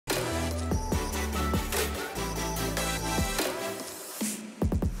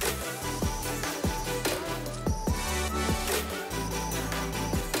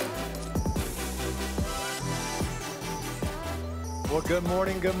Well, good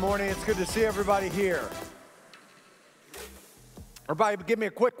morning, good morning. It's good to see everybody here. Everybody give me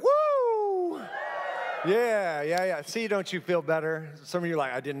a quick woo! Yeah. See, don't you feel better? Some of you are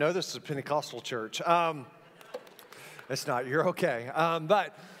like, I didn't know this was a Pentecostal church. It's not, you're okay.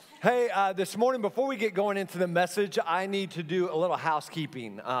 But hey, this morning, before we get going into the message, I need to do a little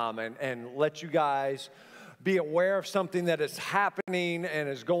housekeeping and let you guys be aware of something that is happening and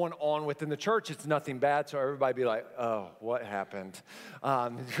is going on within the church. It's nothing bad, so everybody be like, oh, what happened?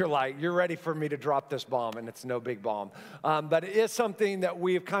 You're like, you're ready for me to drop this bomb, and it's no big bomb. But it is something that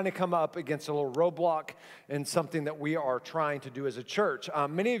we've kind of come up against a little roadblock and something that we are trying to do as a church.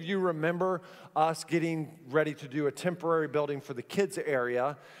 Many of you remember us getting ready to do a temporary building for the kids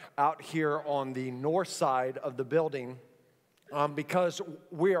area out here on the north side of the building because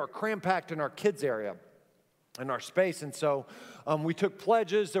we are cram-packed in our kids area in our space. And so we took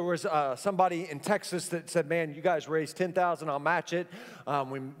pledges. There was somebody in Texas that said, man, you guys raised $10,000, I'll match it.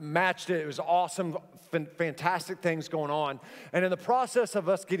 We matched it. It was awesome, fantastic things going on. And in the process of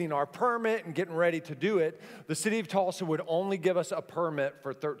us getting our permit and getting ready to do it, the city of Tulsa would only give us a permit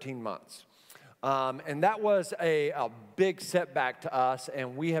for 13 months. And that was a big setback to us,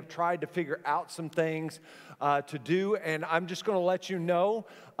 and we have tried to figure out some things to do, and I'm just going to let you know,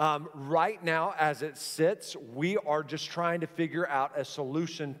 right now as it sits, we are just trying to figure out a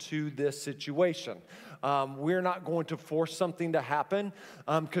solution to this situation. We're not going to force something to happen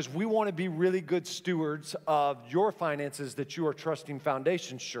because we want to be really good stewards of your finances that you are trusting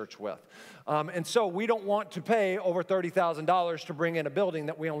Foundation Church with. And so we don't want to pay over $30,000 to bring in a building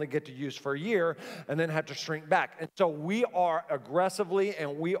that we only get to use for a year and then have to shrink back. And so we are aggressively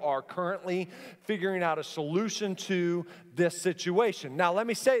and we are currently figuring out a solution to this situation. Now, let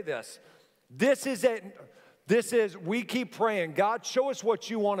me say this. We keep praying, God, show us what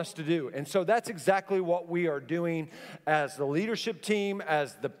you want us to do. And so that's exactly what we are doing as the leadership team,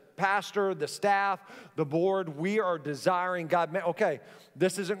 as the pastor, the staff, the board. We are desiring, God, okay,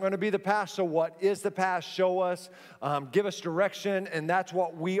 this isn't going to be the past, so what is the past? Show us, give us direction, and that's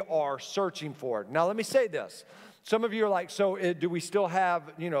what we are searching for. Now, let me say this. Some of you are like, so do we still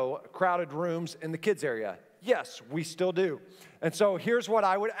have, crowded rooms in the kids area? Yes, we still do. And so here's what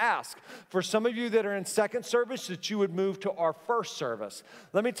I would ask. For some of you that are in second service, that you would move to our first service.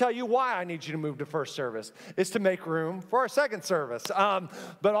 Let me tell you why I need you to move to first service. It's to make room for our second service.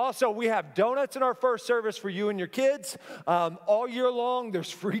 But also, we have donuts in our first service for you and your kids. All year long,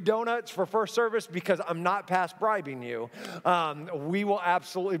 there's free donuts for first service because I'm not past bribing you. We will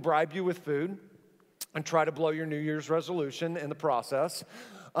absolutely bribe you with food and try to blow your New Year's resolution in the process.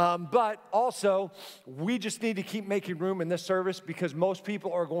 But also, we just need to keep making room in this service because most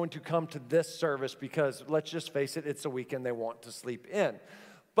people are going to come to this service because, let's just face it, it's a weekend they want to sleep in.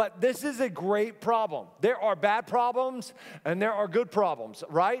 But this is a great problem. There are bad problems and there are good problems,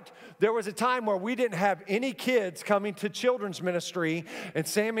 right? There was a time where we didn't have any kids coming to children's ministry, and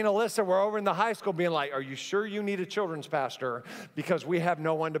Sammy and Alyssa were over in the high school being like, are you sure you need a children's pastor? Because we have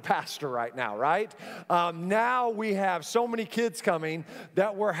no one to pastor right now, right? Now we have so many kids coming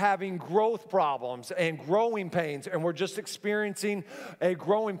that we're having growth problems and growing pains, and we're just experiencing a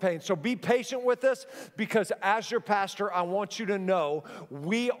growing pain. So be patient with us because as your pastor, I want you to know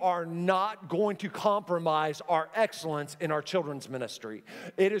we are not going to compromise our excellence in our children's ministry.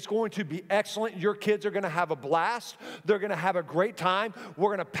 It is going to be excellent. Your kids are going to have a blast. They're going to have a great time. We're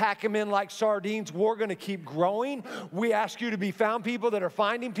going to pack them in like sardines. We're going to keep growing. We ask you to be found people that are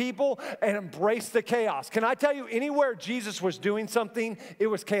finding people and embrace the chaos. Can I tell you, anywhere Jesus was doing something, it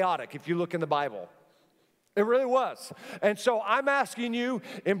was chaotic if you look in the Bible. It really was. And so I'm asking you,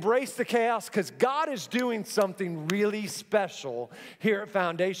 embrace the chaos because God is doing something really special here at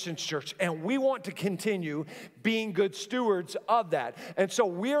Foundation Church. And we want to continue being good stewards of that. And so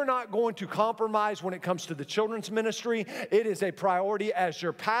we are not going to compromise when it comes to the children's ministry. It is a priority as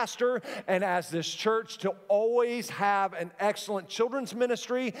your pastor and as this church to always have an excellent children's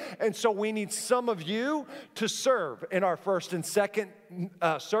ministry. And so we need some of you to serve in our first and second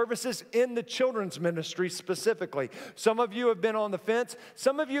services in the children's ministry specifically. Some of you have been on the fence.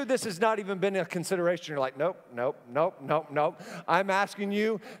 Some of you, this has not even been a consideration. You're like, nope. I'm asking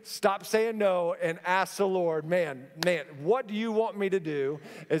you, stop saying no and ask the Lord, man, what do you want me to do?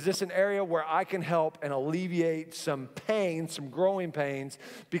 Is this an area where I can help and alleviate some pain, some growing pains?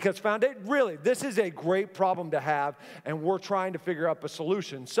 Because really, this is a great problem to have, and we're trying to figure out a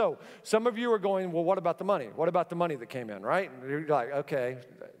solution. So some of you are going, well, what about the money? What about the money that came in, right? You're like, okay,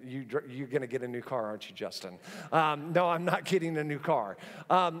 you're going to get a new car, aren't you, Justin? No, I'm not getting a new car.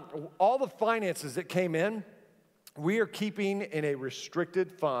 All the finances that came in, we are keeping in a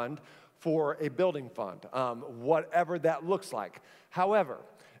restricted fund for a building fund, whatever that looks like. However,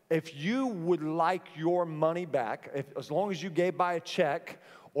 if you would like your money back, as long as you gave by a check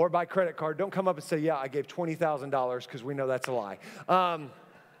or by credit card, don't come up and say, yeah, I gave $20,000, because we know that's a lie.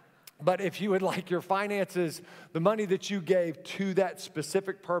 But if you would like your finances, the money that you gave to that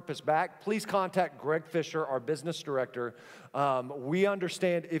specific purpose back, please contact Greg Fisher, our business director. We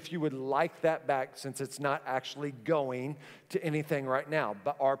understand if you would like that back, since it's not actually going to anything right now.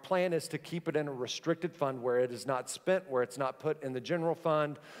 But our plan is to keep it in a restricted fund where it is not spent, where it's not put in the general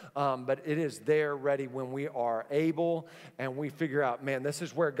fund, but it is there ready when we are able and we figure out, man, this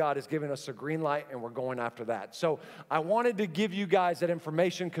is where God has given us a green light and we're going after that. So I wanted to give you guys that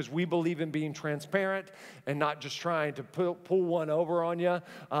information because we believe in being transparent and not just trying to pull one over on you.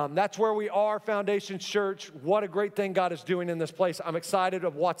 That's where we are, Foundations Church. What a great thing God is doing in this place. I'm excited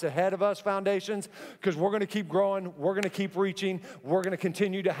of what's ahead of us, Foundations, because we're going to keep growing. We're going to keep reaching. We're going to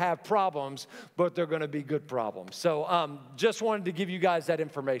continue to have problems, but they're going to be good problems. So just wanted to give you guys that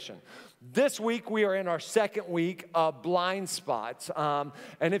information. This week, we are in our second week of blind spots.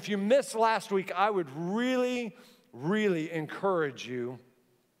 And if you missed last week, I would really, really encourage you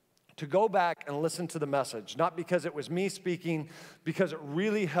to go back and listen to the message, not because it was me speaking, because it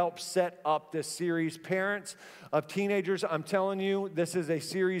really helped set up this series. Parents of teenagers, I'm telling you, this is a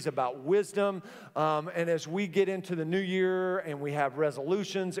series about wisdom, and as we get into the new year and we have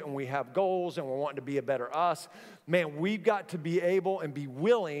resolutions and we have goals and we're wanting to be a better us, man, we've got to be able and be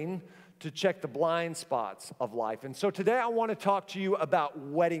willing to check the blind spots of life. And so today I want to talk to you about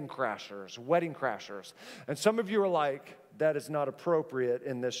wedding crashers. And some of you are like, that is not appropriate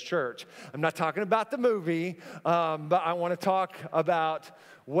in this church. I'm not talking about the movie, but I want to talk about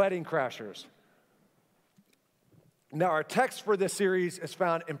wedding crashers. Now, our text for this series is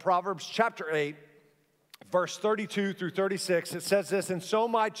found in Proverbs chapter 8, verse 32 through 36. It says this, "And so,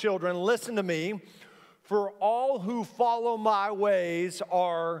 my children, listen to me, for all who follow my ways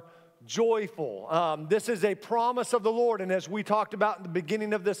are joyful." This is a promise of the Lord, and as we talked about in the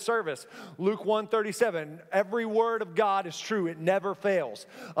beginning of this service, Luke 1:37, every word of God is true. It never fails.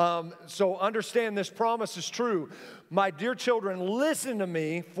 So understand this promise is true. "My dear children, listen to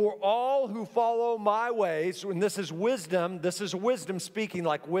me, for all who follow my ways," and this is wisdom speaking,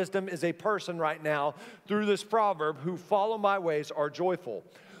 like wisdom is a person right now through this proverb, "who follow my ways are joyful.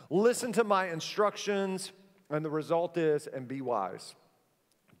 Listen to my instructions," and the result is, "and be wise."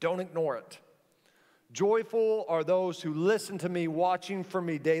 Don't ignore it. "Joyful are those who listen to me, watching for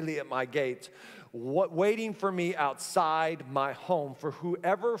me daily at my gates, waiting for me outside my home. For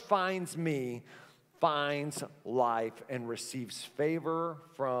whoever finds me finds life and receives favor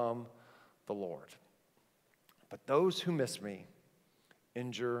from the Lord. But those who miss me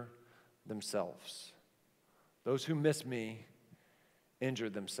injure themselves." Those who miss me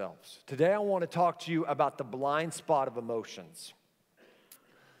injure themselves. Today I want to talk to you about the blind spot of emotions.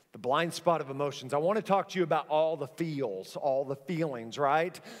 The blind spot of emotions. I want to talk to you about all the feels, all the feelings,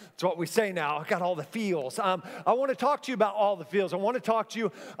 right? That's what we say now. I got all the feels. I want to talk to you about all the feels. I want to talk to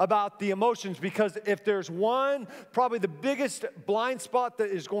you about the emotions, because if there's one, probably the biggest blind spot that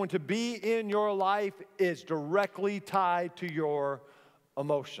is going to be in your life is directly tied to your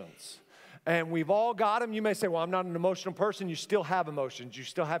emotions. And we've all got them. You may say, well, I'm not an emotional person. You still have emotions. You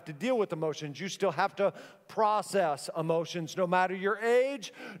still have to deal with emotions. You still have to process emotions, no matter your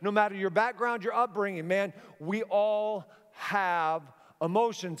age, no matter your background, your upbringing. Man, we all have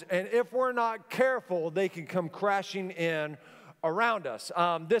emotions. And if we're not careful, they can come crashing in around us.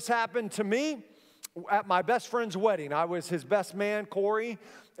 This happened to me at my best friend's wedding. I was his best man, Corey,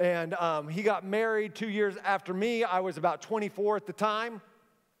 and he got married 2 years after me. I was about 24 at the time.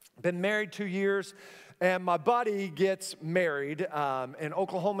 Been married 2 years, and my buddy gets married in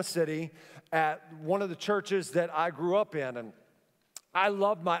Oklahoma City at one of the churches that I grew up in. And I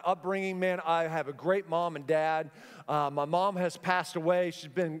love my upbringing, man. I have a great mom and dad. My mom has passed away. She's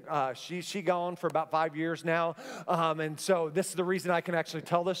been she gone for about 5 years now. And so this is the reason I can actually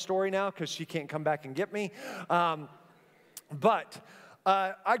tell this story now, because she can't come back and get me.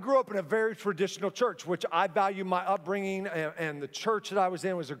 I grew up in a very traditional church, which I value my upbringing, and the church that I was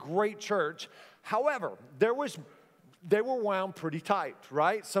in was a great church. However, they were wound pretty tight,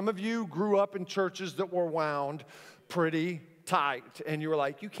 right? Some of you grew up in churches that were wound pretty tight, and you were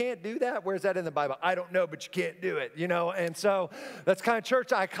like, you can't do that? Where's that in the Bible? I don't know, but you can't do it, you know? And so that's kind of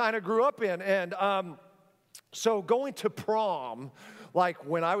church I kind of grew up in. And so going to prom, like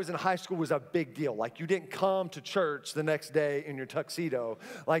when I was in high school, was a big deal. Like you didn't come to church the next day in your tuxedo.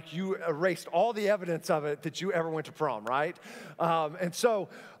 Like you erased all the evidence of it that you ever went to prom, right? And so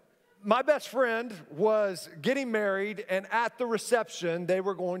my best friend was getting married, and at the reception, they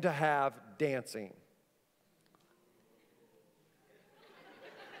were going to have dancing.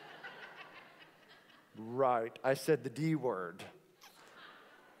 Right, I said the D word.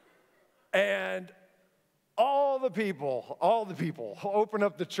 And all the people, open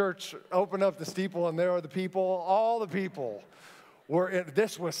up the church, open up the steeple, and there are the people, all the people were in,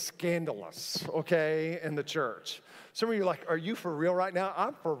 this was scandalous, okay, in the church. Some of you are like, are you for real right now?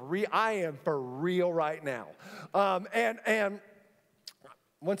 I am for real right now. And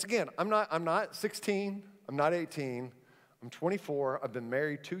once again, I'm not 16, I'm not 18, I'm 24, I've been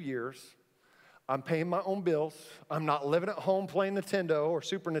married 2 years. I'm paying my own bills. I'm not living at home playing Nintendo or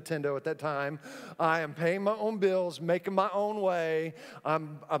Super Nintendo at that time. I am paying my own bills, making my own way.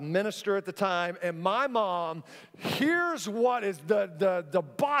 I'm a minister at the time. And my mom, here's what is the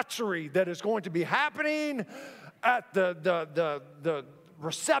debauchery that is going to be happening at the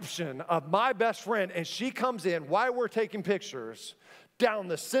reception of my best friend. And she comes in while we're taking pictures down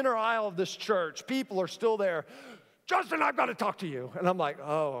the center aisle of this church. People are still there. Justin, I've got to talk to you. And I'm like,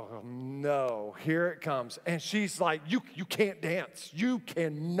 oh, no, here it comes. And she's like, you can't dance. You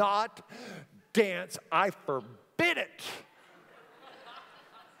cannot dance. I forbid it.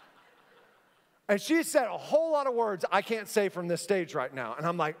 And she said a whole lot of words I can't say from this stage right now. And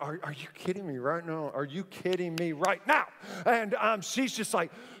I'm like, are you kidding me right now? Are you kidding me right now? And she's just like,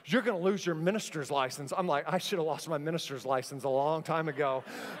 you're going to lose your minister's license. I'm like, I should have lost my minister's license a long time ago.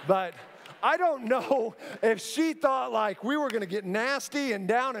 But I don't know if she thought like we were going to get nasty and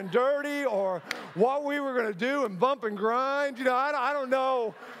down and dirty or what we were going to do and bump and grind. You know, I don't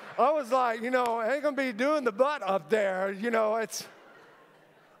know. I was like, you know, I ain't going to be doing the butt up there. You know,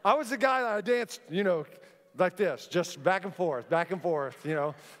 I was the guy that I danced, you know, like this, just back and forth, you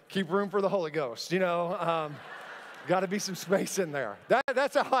know, keep room for the Holy Ghost, you know. Got to be some space in there.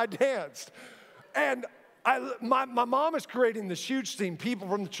 That's how I danced. And my mom is creating this huge scene. People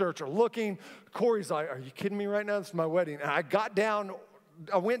from the church are looking. Corey's like, are you kidding me right now? This is my wedding. And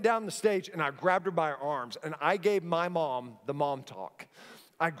I went down the stage and I grabbed her by her arms and I gave my mom the mom talk.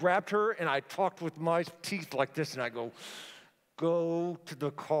 I grabbed her and I talked with my teeth like this and I go to the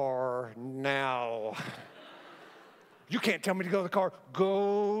car now. You can't tell me to go to the car.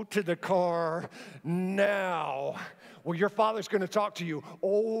 Go to the car now. Well, your father's going to talk to you.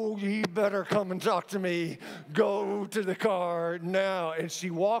 Oh, you better come and talk to me. Go to the car now. And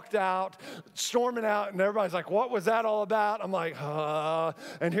she walked out, storming out, and everybody's like, what was that all about? I'm like,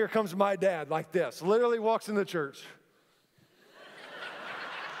 and here comes my dad like this. Literally walks in the church.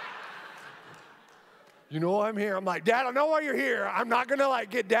 You know I'm here. I'm like, Dad, I know why you're here. I'm not going to like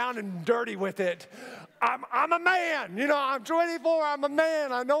get down and dirty with it. I'm a man. You know, I'm 24. I'm a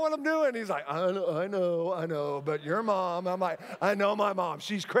man. I know what I'm doing. He's like, I know. But your mom. I'm like, I know my mom.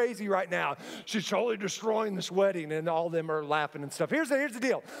 She's crazy right now. She's totally destroying this wedding. And all of them are laughing and stuff. Here's the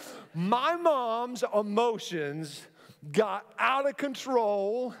deal. My mom's emotions got out of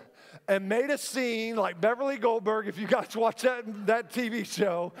control and made a scene like Beverly Goldberg, if you guys watch that TV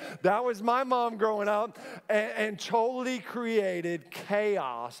show. That was my mom growing up, and totally created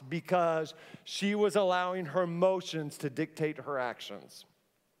chaos because she was allowing her emotions to dictate her actions.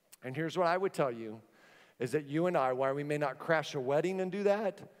 And here's what I would tell you, is that you and I, while we may not crash a wedding and do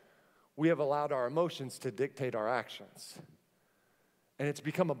that, we have allowed our emotions to dictate our actions. And it's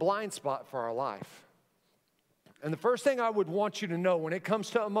become a blind spot for our life. And the first thing I would want you to know when it comes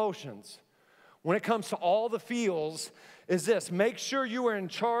to emotions, when it comes to all the feels, is this: make sure you are in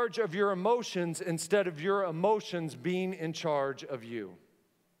charge of your emotions instead of your emotions being in charge of you.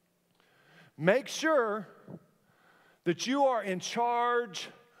 Make sure that you are in charge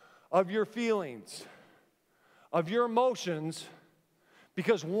of your feelings, of your emotions,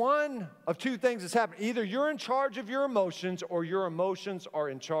 because one of two things has happened. Either you're in charge of your emotions or your emotions are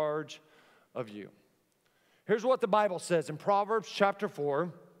in charge of you. Here's what the Bible says in Proverbs chapter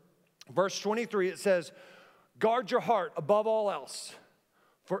 4, verse 23. It says, guard your heart above all else,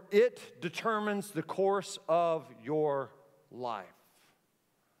 for it determines the course of your life.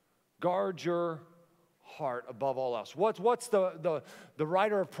 Guard your heart above all else. What's the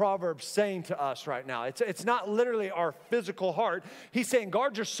writer of Proverbs saying to us right now? It's not literally our physical heart. He's saying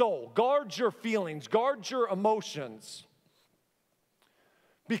guard your soul, guard your feelings, guard your emotions,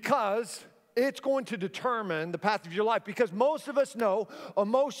 because it's going to determine the path of your life. Because most of us know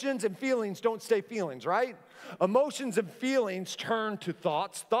emotions and feelings don't stay feelings, right? Emotions and feelings turn to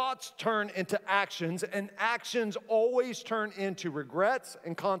thoughts. Thoughts turn into actions. And actions always turn into regrets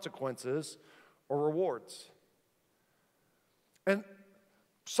and consequences or rewards. And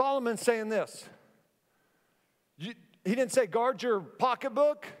Solomon's saying this. He didn't say guard your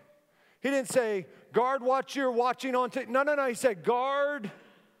pocketbook. He didn't say, guard what you're watching on TV. No. He said, guard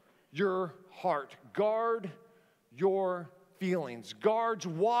your heart. Guard your feelings.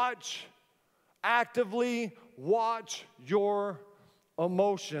 Watch, actively watch your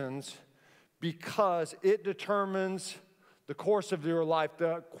emotions, because it determines the course of your life.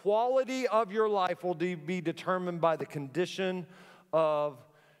 The quality of your life will be determined by the condition of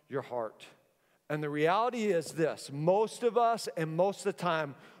your heart. And the reality is this: most of us, and most of the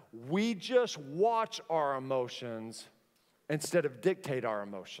time, we just watch our emotions instead of dictate our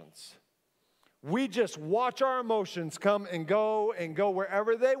emotions. We just watch our emotions come and go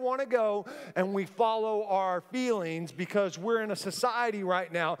wherever they want to go, and we follow our feelings, because we're in a society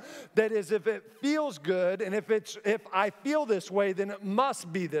right now that is, if it feels good and if I feel this way, then it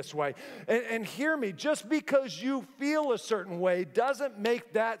must be this way. And hear me, just because you feel a certain way doesn't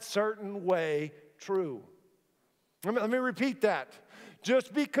make that certain way true. Let me repeat that.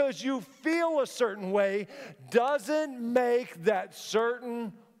 Just because you feel a certain way doesn't make that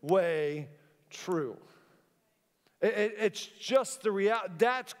certain way true. It's just the reality.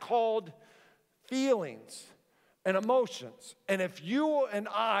 That's called feelings and emotions. And if you and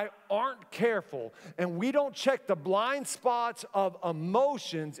I aren't careful and we don't check the blind spots of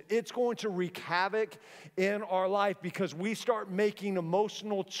emotions, it's going to wreak havoc in our life, because we start making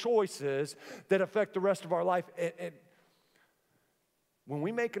emotional choices that affect the rest of our life. When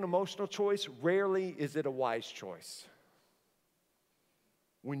we make an emotional choice, rarely is it a wise choice.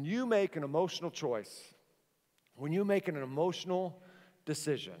 When you make an emotional choice, when you make an emotional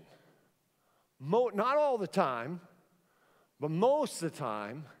decision, not all the time, but most of the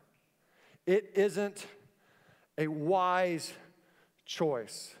time, it isn't a wise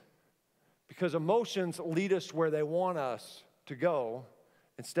choice, because emotions lead us where they want us to go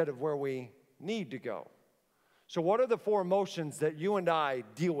instead of where we need to go. So what are the 4 emotions that you and I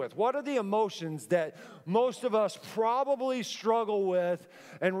deal with? What are the emotions that most of us probably struggle with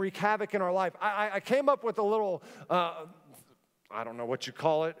and wreak havoc in our life? I came up with a little, I don't know what you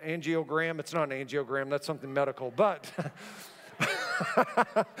call it, angiogram. It's not an angiogram, that's something medical, but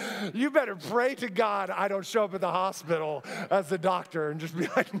you better pray to God I don't show up at the hospital as the doctor and just be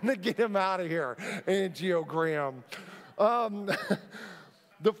like, get him out of here, angiogram.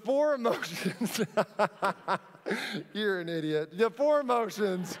 The 4 emotions, you're an idiot. The 4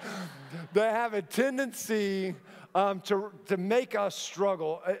 emotions that have a tendency to make us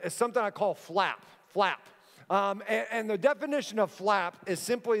struggle is something I call flap. And the definition of flap is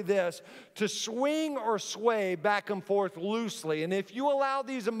simply this: to swing or sway back and forth loosely. And if you allow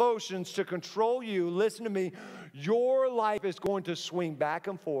these emotions to control you, listen to me, your life is going to swing back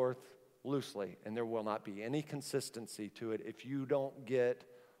and forth loosely, and there will not be any consistency to it if you don't get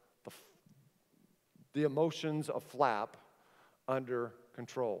the emotions of flap under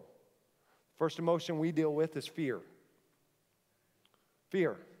control. First emotion we deal with is fear.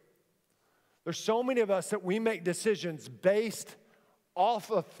 Fear. There's so many of us that we make decisions based off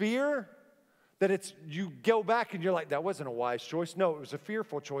of fear that you go back and you're like, that wasn't a wise choice. No, it was a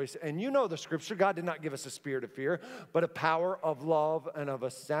fearful choice. And you know the scripture, God did not give us a spirit of fear, but a power of love and of a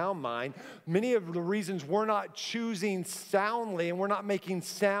sound mind. Many of the reasons we're not choosing soundly and we're not making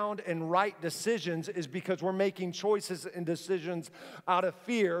sound and right decisions is because we're making choices and decisions out of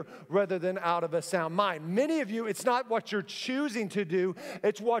fear rather than out of a sound mind. Many of you, it's not what you're choosing to do,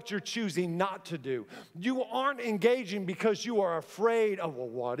 it's what you're choosing not to do. You aren't engaging because you are afraid of, well,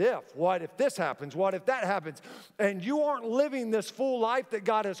 what if this happens? What if that happens? And you aren't living this full life that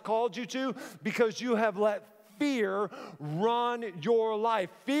God has called you to because you have let fear run your life.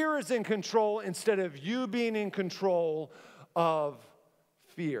 Fear is in control instead of you being in control of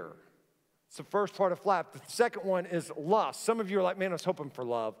fear. It's the first part of flap. The second one is lust. Some of you are like, man, I was hoping for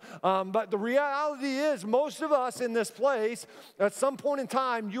love. But the reality is most of us in this place, at some point in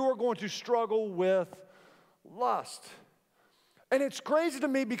time, you are going to struggle with lust. And it's crazy to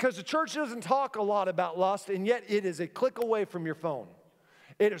me because the church doesn't talk a lot about lust, and yet it is a click away from your phone.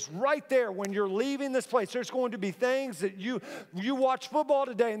 It is right there when you're leaving this place. There's going to be things that you watch football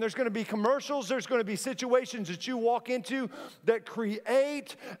today, and there's going to be commercials. There's going to be situations that you walk into that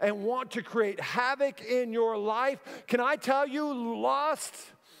create and want to create havoc in your life. Can I tell you, lust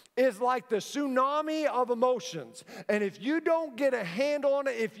is like the tsunami of emotions. And if you don't get a handle on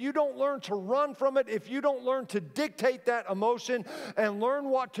it, if you don't learn to run from it, if you don't learn to dictate that emotion and learn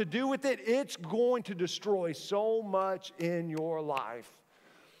what to do with it, it's going to destroy so much in your life.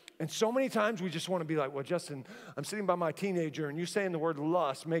 And so many times we just want to be like, well, Justin, I'm sitting by my teenager and you saying the word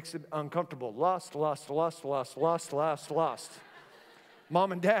lust makes it uncomfortable. Lust, lust, lust, lust, lust, lust, lust.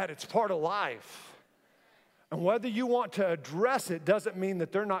 Mom and dad, it's part of life. And whether you want to address it doesn't mean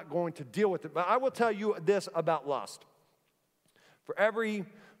that they're not going to deal with it. But I will tell you this about lust. For every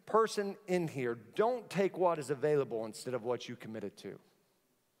person in here, don't take what is available instead of what you committed to.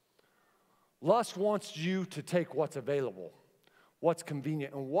 Lust wants you to take what's available, what's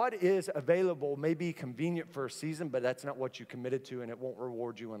convenient. And what is available may be convenient for a season, but that's not what you committed to, and it won't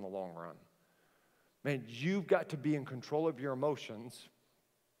reward you in the long run. Man, you've got to be in control of your emotions,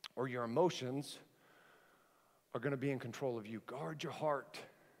 or your emotions are going to be in control of you. Guard your heart.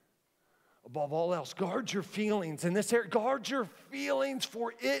 Above all else, guard your feelings. In this area, guard your feelings,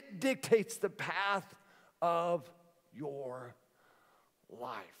 for it dictates the path of your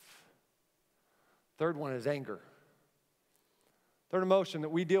life. Third one is anger. Third emotion that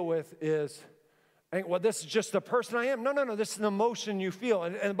we deal with is, well, this is just the person I am. No, this is an emotion you feel.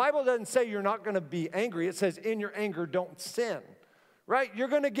 And the Bible doesn't say you're not going to be angry. It says in your anger, don't sin. Right? You're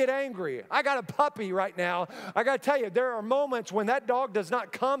going to get angry. I got a puppy right now. I got to tell you, there are moments when that dog does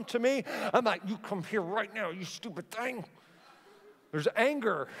not come to me. I'm like, you come here right now, you stupid thing. There's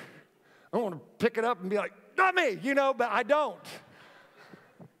anger. I want to pick it up and be like, not me, but I don't.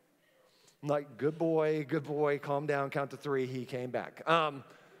 I'm like, good boy, calm down, count to 3. He came back.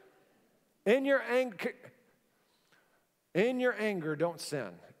 In your anger, don't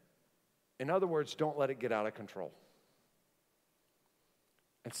sin. In other words, don't let it get out of control.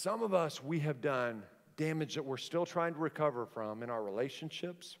 And some of us, we have done damage that we're still trying to recover from in our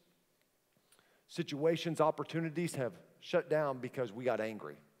relationships. Situations, opportunities have shut down because we got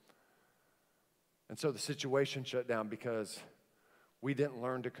angry. And so the situation shut down because we didn't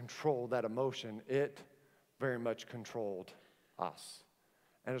learn to control that emotion. It very much controlled us.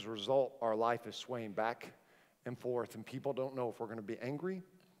 And as a result, our life is swaying back and forth, and people don't know if we're going to be angry,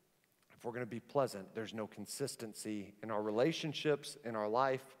 if we're going to be pleasant. There's no consistency in our relationships, in our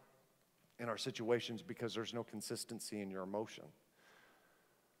life, in our situations, because there's no consistency in your emotion.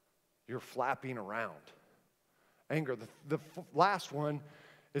 You're flapping around. Anger. The last one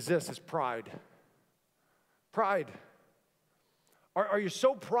is pride. Pride. Are you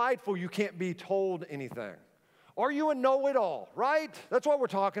so prideful you can't be told anything? Are you a know-it-all, right? That's what we're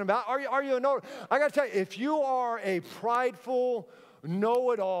talking about. Are you a know-it-all? I got to tell you, if you are a prideful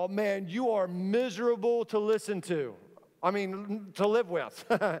know-it-all, man, you are miserable to listen to. I mean, to live with,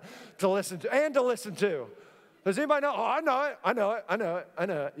 to listen to, and to listen to. Does anybody know? Oh, I know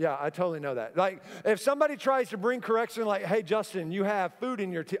it. Yeah, I totally know that. Like, if somebody tries to bring correction, like, hey, Justin, you have food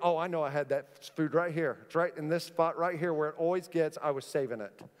in your tea. Oh, I know I had that food right here. It's right in this spot right here where it always gets. I was saving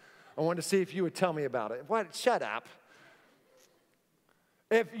it. I wanted to see if you would tell me about it. What? Shut up.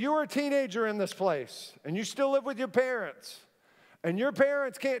 If you're a teenager in this place and you still live with your parents and your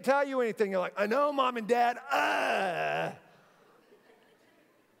parents can't tell you anything, you're like, I know, Mom and Dad.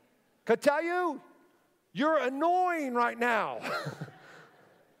 Could I tell you? You're annoying right now.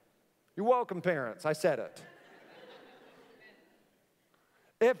 You're welcome, parents. I said it.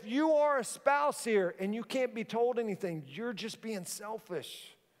 If you are a spouse here and you can't be told anything, you're just being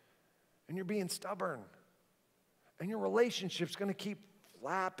selfish and you're being stubborn. And your relationship's going to keep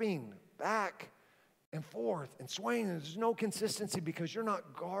flapping back and forth and swaying. And there's no consistency because you're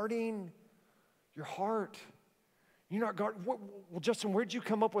not guarding your heart. You're not guarding. Well, Justin, where'd you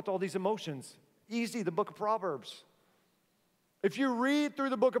come up with all these emotions? Easy, the book of Proverbs. If you read through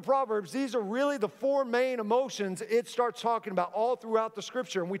the book of Proverbs, these are really the 4 main emotions it starts talking about all throughout the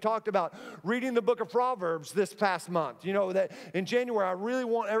scripture. And we talked about reading the book of Proverbs this past month. You know, that in January, I really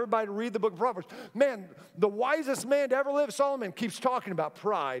want everybody to read the book of Proverbs. Man, the wisest man to ever live, Solomon, keeps talking about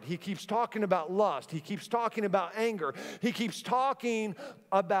pride. He keeps talking about lust. He keeps talking about anger. He keeps talking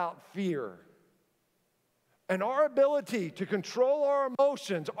about fear. And our ability to control our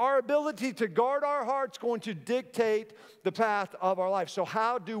emotions, our ability to guard our heart's going to dictate the path of our life. So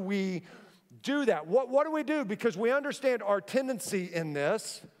how do we do that? What do we do? Because we understand our tendency in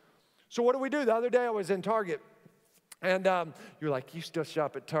this. So what do we do? The other day I was in Target. And you're like, you still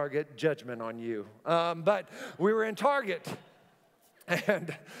shop at Target? Judgment on you. But we were in Target.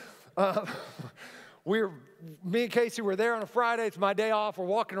 And me and Casey were there on a Friday. It's my day off. We're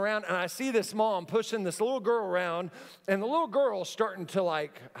walking around, and I see this mom pushing this little girl around, and the little girl's starting to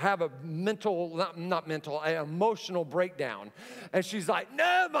like have a an emotional breakdown. And she's like,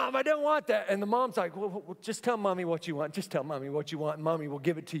 no, Mom, I don't want that. And the mom's like, well, just tell Mommy what you want. Just tell Mommy what you want, and Mommy will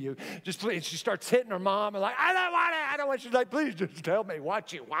give it to you. Just please. And she starts hitting her mom, and like, I don't want it. I don't want it. She's like, please just tell me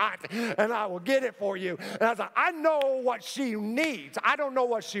what you want, and I will get it for you. And I was like, I know what she needs. I don't know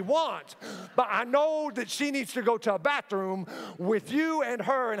what she wants, but I know that she needs to go to a bathroom with you and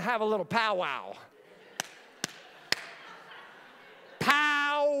her and have a little powwow.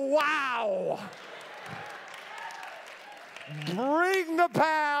 Powwow. Bring the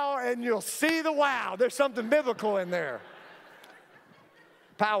pow and you'll see the wow. There's something biblical in there.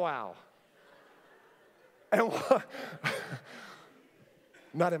 Powwow. And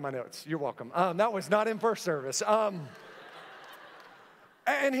not in my notes. You're welcome. That was not in first service.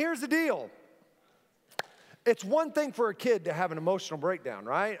 And here's the deal. It's one thing for a kid to have an emotional breakdown,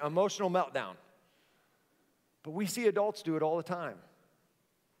 right? Emotional meltdown. But we see adults do it all the time.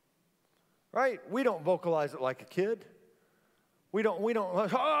 Right? We don't vocalize it like a kid. We don't,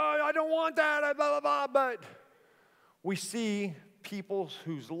 oh, I don't want that, blah, blah, blah. But we see people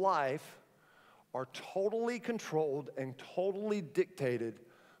whose life are totally controlled and totally dictated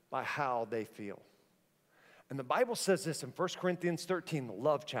by how they feel. And the Bible says this in 1 Corinthians 13, the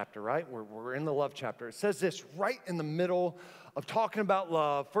love chapter, right? We're in the love chapter. It says this right in the middle of talking about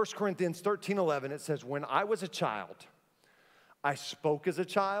love. 1 Corinthians 13, 11, it says, when I was a child, I spoke as a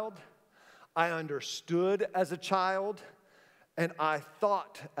child, I understood as a child, and I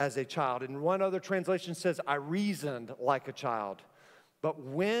thought as a child. And one other translation says, I reasoned like a child. But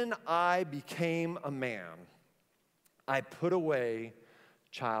when I became a man, I put away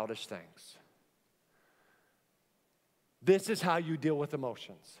childish things. This is how you deal with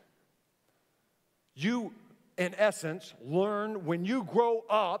emotions. You, in essence, learn when you grow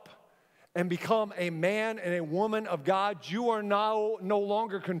up and become a man and a woman of God, you are now no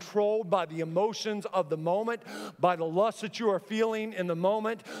longer controlled by the emotions of the moment, by the lust that you are feeling in the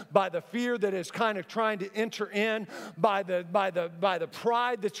moment, by the fear that is kind of trying to enter in, by the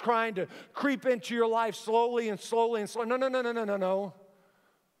pride that's trying to creep into your life slowly and slowly and slowly. No.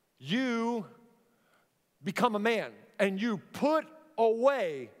 You become a man and you put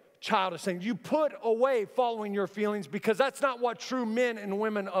away childish things. You put away following your feelings, because that's not what true men and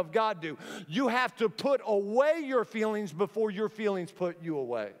women of God do. You have to put away your feelings before your feelings put you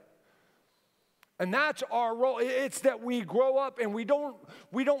away. And that's our role. It's that we grow up and we don't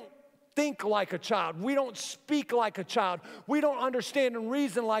think like a child. We don't speak like a child. We don't understand and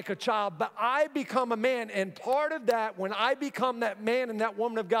reason like a child. But I become a man, and part of that, when I become that man and that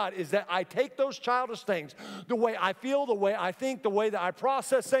woman of God, is that I take those childish things, the way I feel, the way I think, the way that I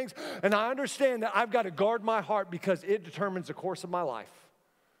process things, and I understand that I've got to guard my heart because it determines the course of my life.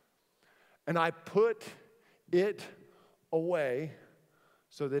 And I put it away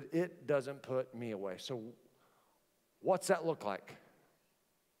so that it doesn't put me away. So what's that look like?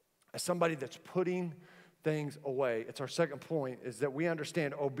 As somebody that's putting things away. It's our second point, is that we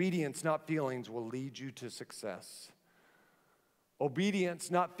understand obedience, not feelings, will lead you to success.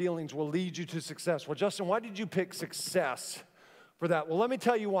 Obedience, not feelings, will lead you to success. Well, Justin, why did you pick success for that? Well, let me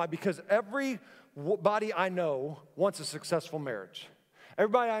tell you why. Because everybody I know wants a successful marriage.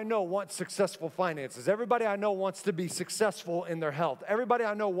 Everybody I know wants successful finances. Everybody I know wants to be successful in their health. Everybody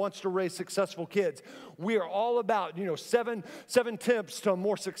I know wants to raise successful kids. We are all about, seven tips to a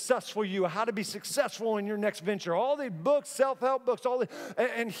more successful you, how to be successful in your next venture. All these books, self-help books,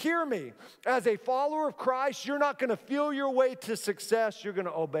 and hear me. As a follower of Christ, you're not going to feel your way to success. You're going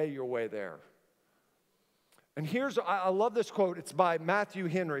to obey your way there. And I love this quote. It's by Matthew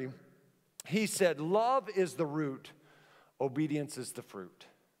Henry. He said, love is the root. Obedience is the fruit.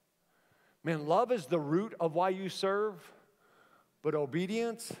 Man, love is the root of why you serve, but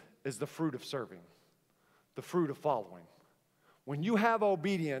obedience is the fruit of serving, the fruit of following. When you have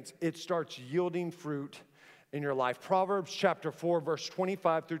obedience, it starts yielding fruit in your life. Proverbs chapter 4, verse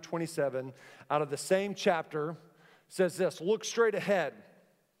 25 through 27, out of the same chapter, says this: look straight ahead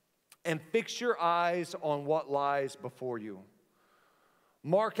and fix your eyes on what lies before you.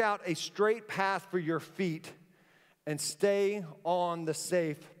 Mark out a straight path for your feet and stay on the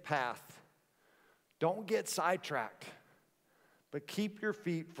safe path. Don't get sidetracked, but keep your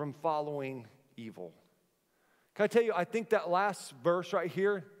feet from following evil. Can I tell you, I think that last verse right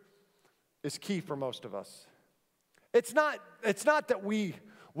here is key for most of us. It's not that we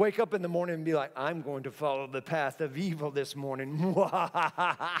wake up in the morning and be like, I'm going to follow the path of evil this morning.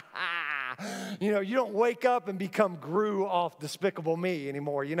 You don't wake up and become Gru off Despicable Me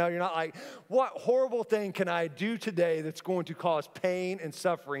anymore. You're not like, what horrible thing can I do today that's going to cause pain and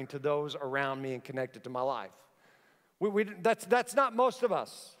suffering to those around me and connected to my life? That's not most of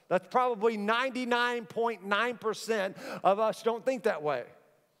us. That's probably 99.9% of us don't think that way.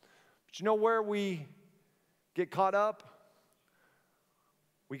 But you know where we get caught up?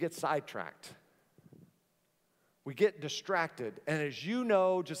 We get sidetracked. We get distracted. And as you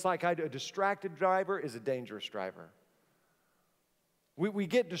know, just like I do, a distracted driver is a dangerous driver. We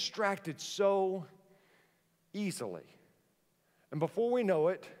get distracted so easily. And before we know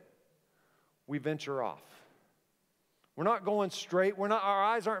it, we venture off. We're not going straight. Our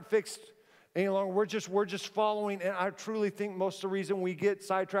eyes aren't fixed any longer. We're just following, and I truly think most of the reason we get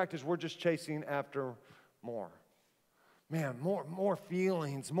sidetracked is we're just chasing after more. Man, more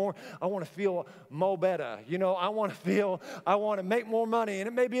feelings, more. I want to feel mo better. I want to make more money. And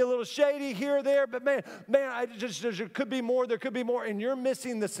it may be a little shady here or there, but man, there could be more, and you're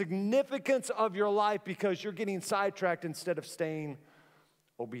missing the significance of your life because you're getting sidetracked instead of staying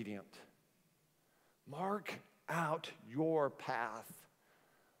obedient. Mark out your path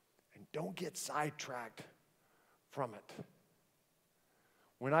and don't get sidetracked from it.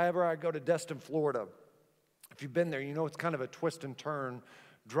 Whenever I go to Destin, Florida, if you've been there, you know it's kind of a twist and turn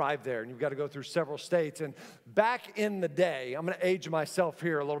drive there, and you've got to go through several states. And back in the day, I'm going to age myself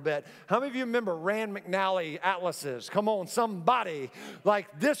here a little bit. How many of you remember Rand McNally atlases? Come on, somebody.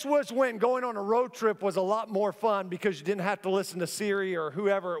 Like, this was when going on a road trip was a lot more fun because you didn't have to listen to Siri or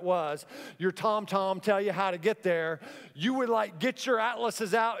whoever it was, your TomTom tell you how to get there. You would get your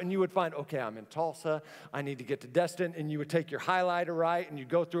atlases out, and you would find, okay, I'm in Tulsa. I need to get to Destin, and you would take your highlighter right, and you'd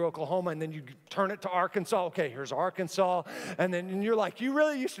go through Oklahoma, and then you'd turn it to Arkansas. Okay, here's Arkansas. And you're like, you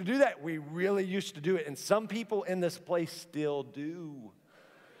really used to do that? We really used to do it, and some people in this place still do.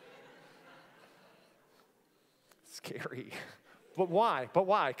 Scary. But why?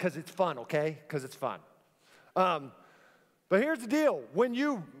 Because it's fun, okay? Because it's fun. But here's the deal. When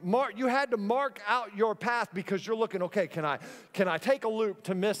you had to mark out your path because you're looking, okay, can I take a loop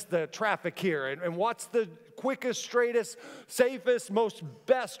to miss the traffic here? And what's the quickest, straightest, safest, most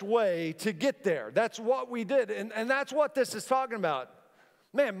best way to get there? That's what we did. And that's what this is talking about.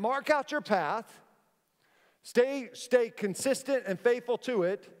 Man, mark out your path, stay consistent and faithful to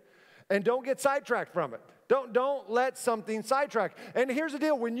it, and don't get sidetracked from it. Don't let something sidetrack. And here's the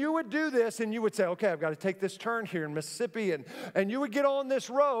deal. When you would do this and you would say, okay, I've got to take this turn here in Mississippi, and you would get on this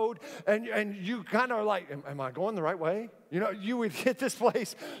road, and you kind of like, am I going the right way? You would hit this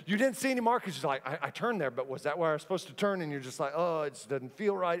place. You didn't see any markers. You're like, I turned there, but was that where I was supposed to turn? And you're just like, oh, it doesn't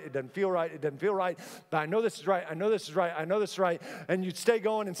feel right. It doesn't feel right. It doesn't feel right. But I know this is right. I know this is right. I know this is right. And you'd stay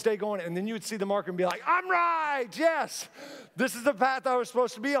going. And then you would see the marker and be like, I'm right. Yes, this is the path I was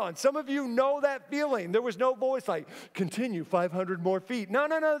supposed to be on. Some of you know that feeling. There was no voice like, continue 500 more feet. No.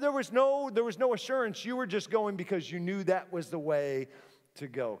 There was no assurance. You were just going because you knew that was the way to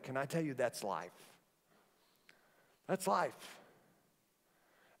go. Can I tell you that's life? That's life.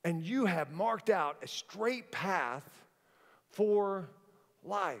 And you have marked out a straight path for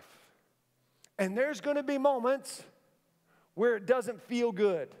life. And there's going to be moments where it doesn't feel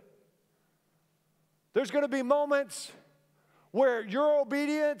good. There's going to be moments where your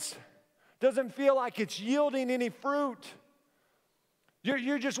obedience doesn't feel like it's yielding any fruit.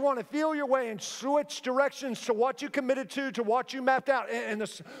 You just want to feel your way and switch directions to what you committed to what you mapped out. And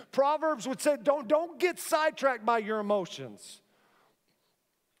the Proverbs would say, don't get sidetracked by your emotions.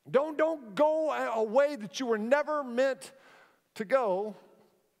 Don't go a way that you were never meant to go,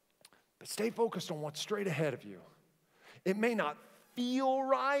 but stay focused on what's straight ahead of you. It may not feel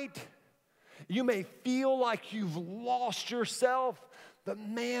right. You may feel like you've lost yourself. But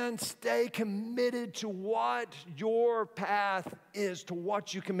man, stay committed to what your path is, to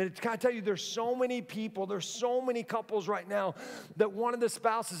what you committed to. Can I tell you, there's so many people, there's so many couples right now that one of the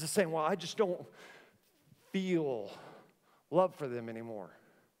spouses is saying, well, I just don't feel love for them anymore.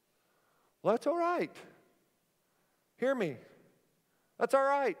 Well, that's all right. Hear me. That's all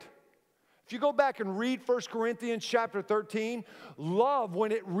right. If you go back and read 1 Corinthians chapter 13, love,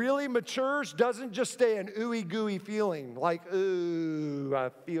 when it really matures, doesn't just stay an ooey gooey feeling like, ooh, I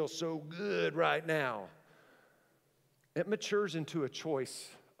feel so good right now. It matures into a choice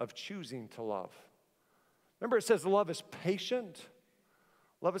of choosing to love. Remember, it says love is patient,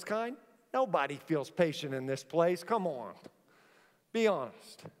 love is kind. Nobody feels patient in this place. Come on, be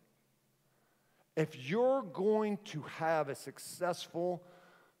honest. If you're going to have a successful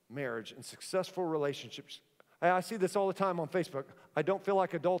marriage and successful relationships. I see this all the time on Facebook. I don't feel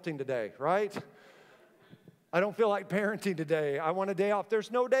like adulting today, right? I don't feel like parenting today. I want a day off.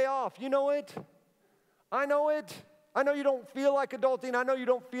 There's no day off. You know it. I know it. I know you don't feel like adulting. I know you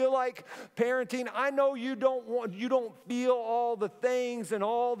don't feel like parenting. I know you don't feel all the things and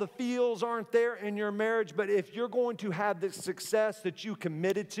all the feels aren't there in your marriage. But if you're going to have the success that you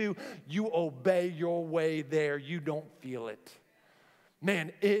committed to, you obey your way there. You don't feel it.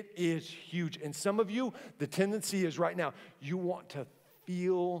 Man, it is huge. And some of you, the tendency is right now, you want to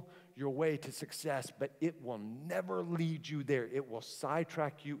feel your way to success, but it will never lead you there. It will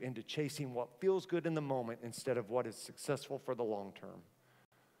sidetrack you into chasing what feels good in the moment instead of what is successful for the long term.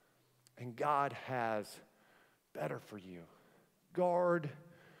 And God has better for you. Guard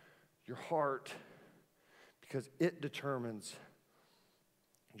your heart because it determines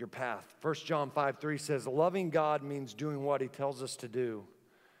your path. 1 John 5:3 says, loving God means doing what he tells us to do.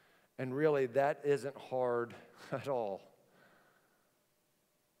 And really, that isn't hard at all.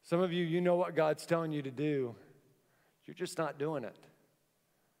 Some of you, you know what God's telling you to do. You're just not doing it.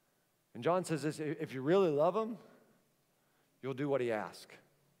 And John says this, if you really love him, you'll do what he asks.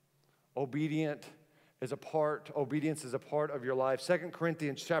 Obedience is a part of your life. 2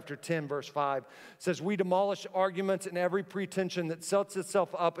 Corinthians chapter 10, verse 5 says, we demolish arguments and every pretension that sets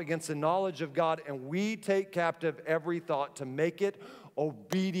itself up against the knowledge of God, and we take captive every thought to make it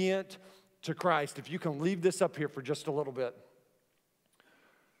obedient to Christ. If you can leave this up here for just a little bit.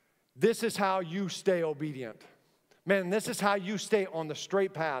 This is how you stay obedient. Man, this is how you stay on the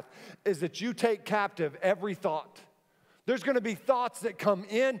straight path, is that you take captive every thought. There's going to be thoughts that come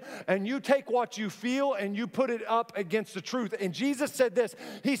in, and you take what you feel and you put it up against the truth. And Jesus said this,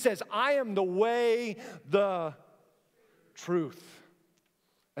 he says, I am the way, the truth,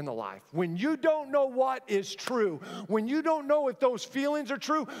 and the life. When you don't know what is true, when you don't know if those feelings are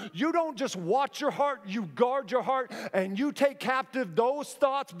true, you don't just watch your heart, you guard your heart, and you take captive those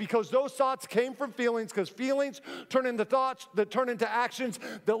thoughts, because those thoughts came from feelings, because feelings turn into thoughts that turn into actions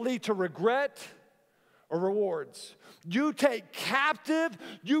that lead to regret or rewards. You take captive,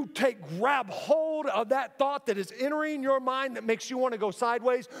 grab hold of that thought that is entering your mind that makes you want to go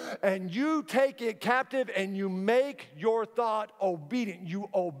sideways, and you take it captive and you make your thought obedient. You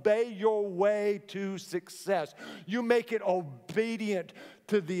obey your way to success. You make it obedient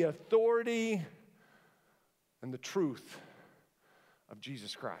to the authority and the truth of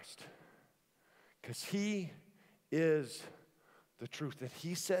Jesus Christ. Because he is the truth. And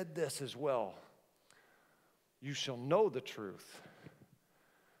he said this as well. You shall know the truth,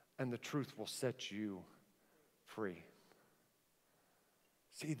 and the truth will set you free.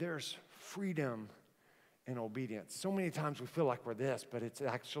 See, there's freedom in obedience. So many times we feel like we're this, but it's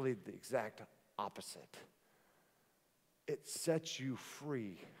actually the exact opposite. It sets you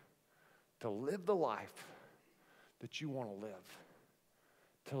free to live the life that you want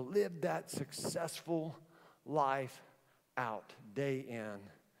to live that successful life out day in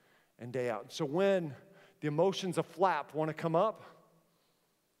and day out. So when the emotions of flap want to come up,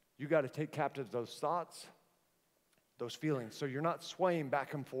 you got to take captive those thoughts, those feelings, so you're not swaying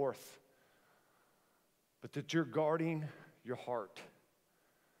back and forth, but that you're guarding your heart.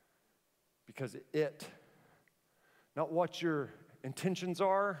 Because not what your intentions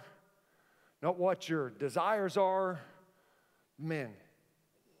are, not what your desires are, man,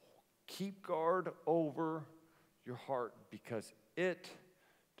 keep guard over your heart, because it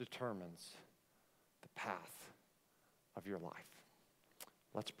determines the path of your life.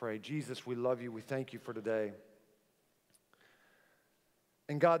 Let's pray. Jesus, we love you. We thank you for today.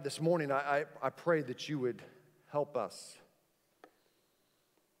 And God, this morning, I pray that you would help us.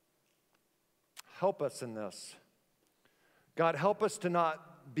 Help us in this. God, help us to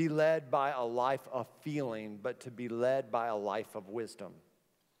not be led by a life of feeling, but to be led by a life of wisdom.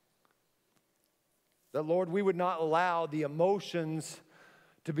 That, Lord, we would not allow the emotions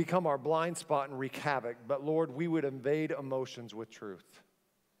to become our blind spot and wreak havoc, but, Lord, we would invade emotions with truth.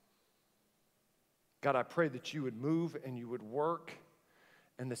 God, I pray that you would move and you would work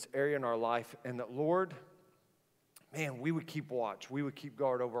in this area in our life, and that, Lord, man, we would keep watch. We would keep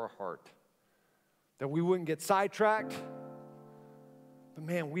guard over our heart. That we wouldn't get sidetracked, but,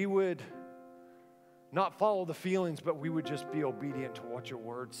 man, we would not follow the feelings, but we would just be obedient to what your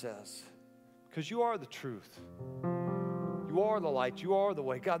word says. Because you are the truth. You are the light. You are the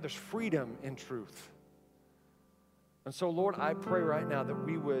way. God, there's freedom in truth. And so, Lord, I pray right now that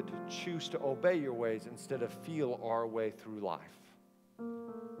we would choose to obey your ways instead of feel our way through life,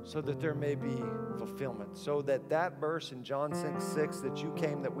 so that there may be fulfillment, so that that verse in John 6, that you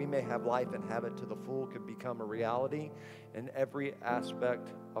came that we may have life and have it to the full, could become a reality in every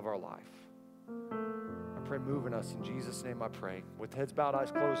aspect of our life. I pray, move in us. In Jesus' name I pray. With heads bowed,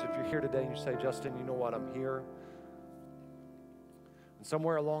 eyes closed, if you're here today and you say, Justin, you know what, I'm here, and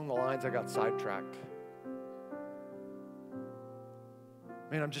somewhere along the lines I got sidetracked.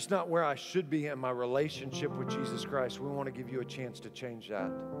 Man, I'm just not where I should be in my relationship with Jesus Christ. We want to give you a chance to change that.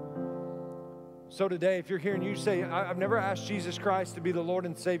 So today, if you're here and you say, I've never asked Jesus Christ to be the Lord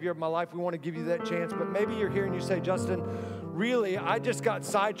and Savior of my life, we want to give you that chance. But maybe you're here and you say, Justin, really, I just got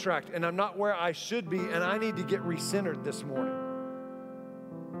sidetracked and I'm not where I should be, and I need to get recentered this morning.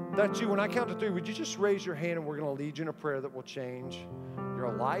 That's you. When I count to 3, would you just raise your hand, and we're going to lead you in a prayer that will change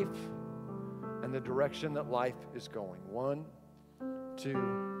your life and the direction that life is going. 1, 2,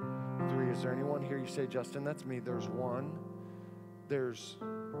 3. Is there anyone here you say, Justin, that's me? There's 1. There's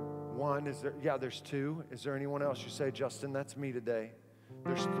 1. Is there? Yeah, there's 2. Is there anyone else you say, Justin, that's me today?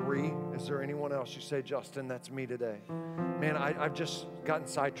 There's 3. Is there anyone else? You say, Justin, that's me today. Man, I've just gotten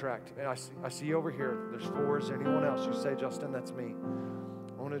sidetracked. And I see you over here. There's 4. Is there anyone else? You say, Justin, that's me.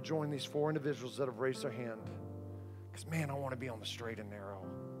 I want to join these 4 individuals that have raised their hand. Because, man, I want to be on the straight and narrow.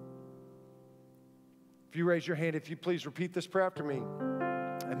 If you raise your hand, if you please repeat this prayer after me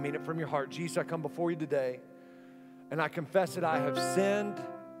and mean it from your heart. Jesus, I come before you today, and I confess that I have sinned,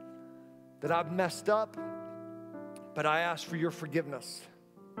 that I've messed up, but I ask for your forgiveness.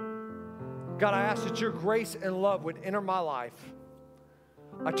 God, I ask that your grace and love would enter my life.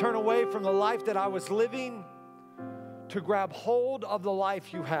 I turn away from the life that I was living to grab hold of the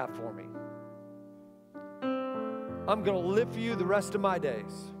life you have for me. I'm going to live for you the rest of my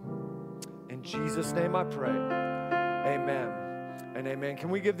days. In Jesus' name I pray. Amen and amen. Can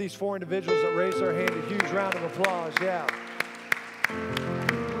we give these 4 individuals that raised their hand a huge round of applause? Yeah.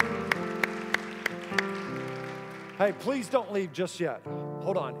 Hey, please don't leave just yet.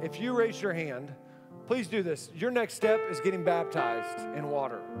 Hold on. If you raise your hand, please do this. Your next step is getting baptized in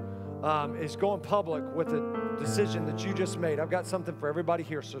water. Is going public with a decision that you just made. I've got something for everybody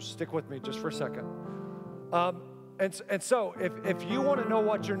here, so stick with me just for a second. And so if you want to know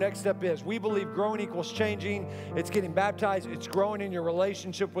what your next step is, we believe growing equals changing. It's getting baptized. It's growing in your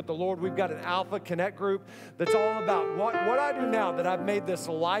relationship with the Lord. We've got an Alpha Connect group that's all about what I do now that I've made this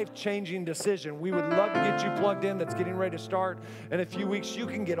life-changing decision. We would love to get you plugged in. That's getting ready to start in a few weeks. You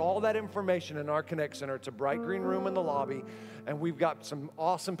can get all that information in our Connect Center. It's a bright green room in the lobby, and we've got some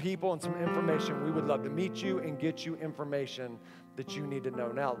awesome people and some information. We would love to meet you and get you information that you need to know.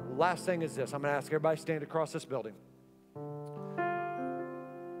 Now, last thing is this. I'm going to ask everybody to stand across this building.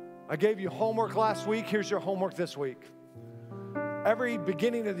 I gave you homework last week. Here's your homework this week. Every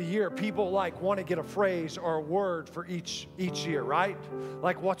beginning of the year, people want to get a phrase or a word for each year, right?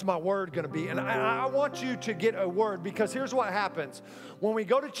 Like, what's my word going to be? And I want you to get a word, because here's what happens. When we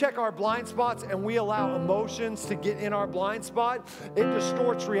go to check our blind spots and we allow emotions to get in our blind spot, it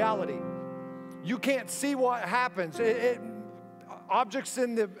distorts reality. You can't see what happens. Objects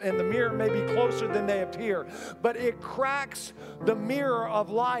in the mirror may be closer than they appear, but it cracks the mirror of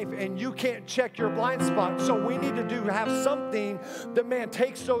life, and you can't check your blind spot. So we need to have something that, man,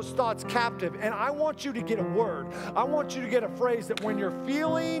 takes those thoughts captive. And I want you to get a word. I want you to get a phrase that when you're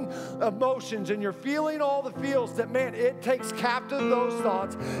feeling emotions and you're feeling all the feels, that, man, it takes captive those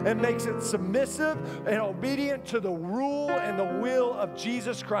thoughts and makes it submissive and obedient to the rule and the will of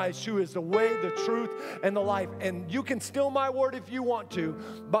Jesus Christ, who is the way, the truth, and the life. And you can steal my word if you want to,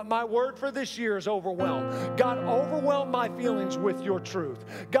 but my word for this year is overwhelm. God, overwhelm my feelings with your truth.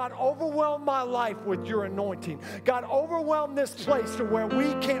 God, overwhelm my life with your anointing. God, overwhelm this place to where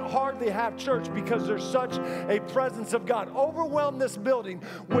we can't hardly have church because there's such a presence of God. Overwhelm this building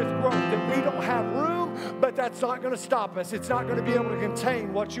with growth that we don't have room, but that's not going to stop us. It's not going to be able to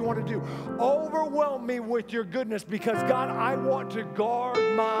contain what you want to do. Overwhelm me with your goodness, because God, I want to guard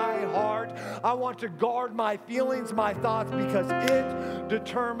my heart. I want to guard my feelings, my thoughts, because it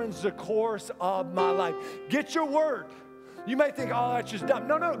determines the course of my life. Get your word. You may think, oh, that's just dumb.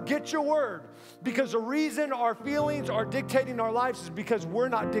 No, get your word. Because the reason our feelings are dictating our lives is because we're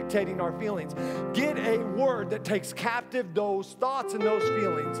not dictating our feelings. Get a word that takes captive those thoughts and those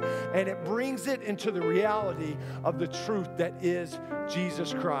feelings, and it brings it into the reality of the truth that is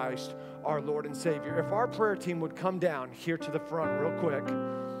Jesus Christ, our Lord and Savior. If our prayer team would come down here to the front real quick.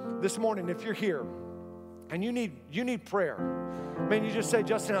 This morning, if you're here and you need prayer, man, you just say,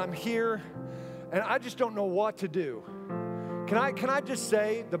 Justin, I'm here and I just don't know what to do. Can I just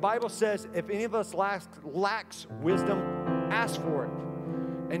say, the Bible says, if any of us lacks wisdom, ask for it,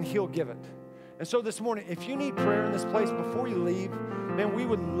 and he'll give it. And so this morning, if you need prayer in this place before you leave, man, we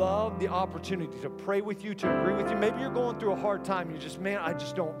would love the opportunity to pray with you, to agree with you. Maybe you're going through a hard time. You just, man, I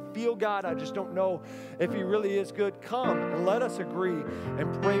just don't feel God. I just don't know if he really is good. Come and let us agree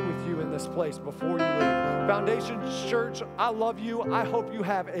and pray with you in this place before you leave. Foundation Church, I love you. I hope you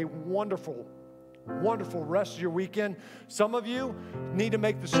have a wonderful rest of your weekend. Some of you need to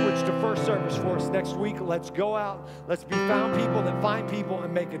make the switch to first service for us next week. Let's go out. Let's be found people that find people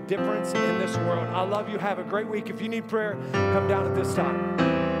and make a difference in this world. I love you. Have a great week. If you need prayer, come down at this time.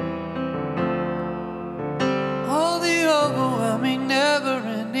 Oh, the overwhelming,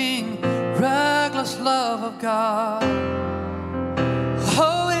 never-ending, reckless love of God.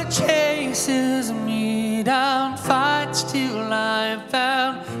 Oh, it chases me down, fights till I'm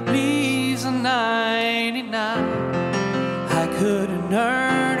found, leaves a 99. I couldn't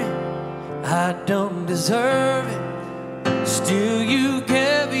earn it, I don't deserve it, still you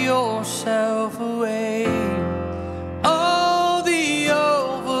gave yourself away. Oh, the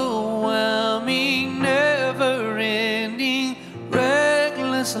overwhelming, never-ending, reckless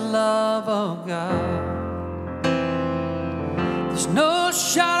love of God. There's no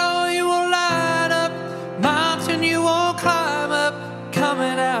shadow you won't light up, mountain you won't climb up,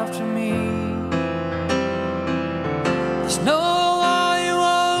 coming after me. There's no wall you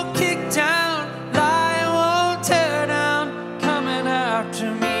won't kick down, lie you won't tear down, coming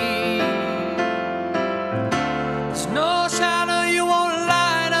after me. There's no shadow you won't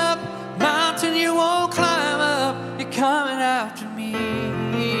light up, mountain you won't climb up, you're coming after me.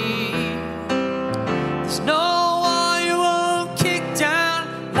 There's no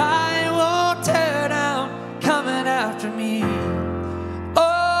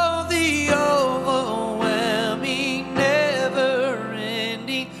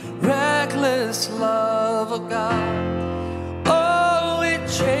love of God. Oh, it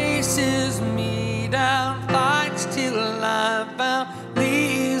chases me down, fights till I'm found,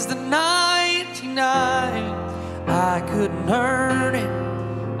 leaves the 99. I couldn't earn it,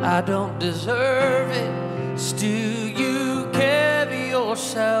 I don't deserve it, still you carry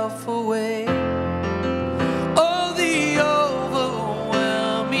yourself away.